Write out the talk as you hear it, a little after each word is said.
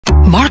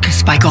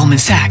Marcus by Goldman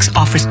Sachs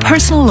offers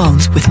personal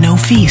loans with no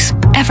fees,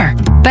 ever.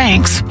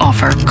 Banks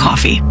offer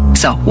coffee.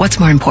 So what's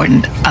more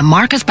important? A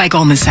Marcus by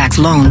Goldman Sachs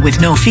loan with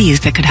no fees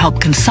that could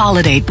help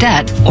consolidate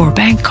debt, or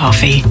bank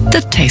coffee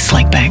that tastes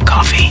like bank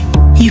coffee.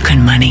 You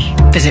can money.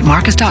 Visit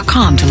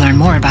Marcus.com to learn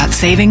more about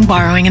saving,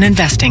 borrowing, and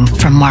investing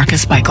from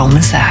Marcus by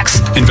Goldman Sachs.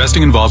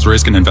 Investing involves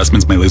risk and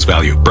investments may lose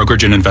value.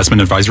 Brokerage and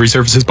investment advisory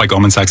services by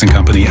Goldman Sachs &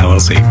 Company,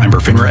 LLC. Member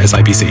FINRA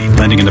SIPC.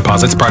 Lending and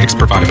deposits products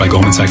provided by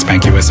Goldman Sachs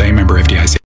Bank USA. Member FDIC.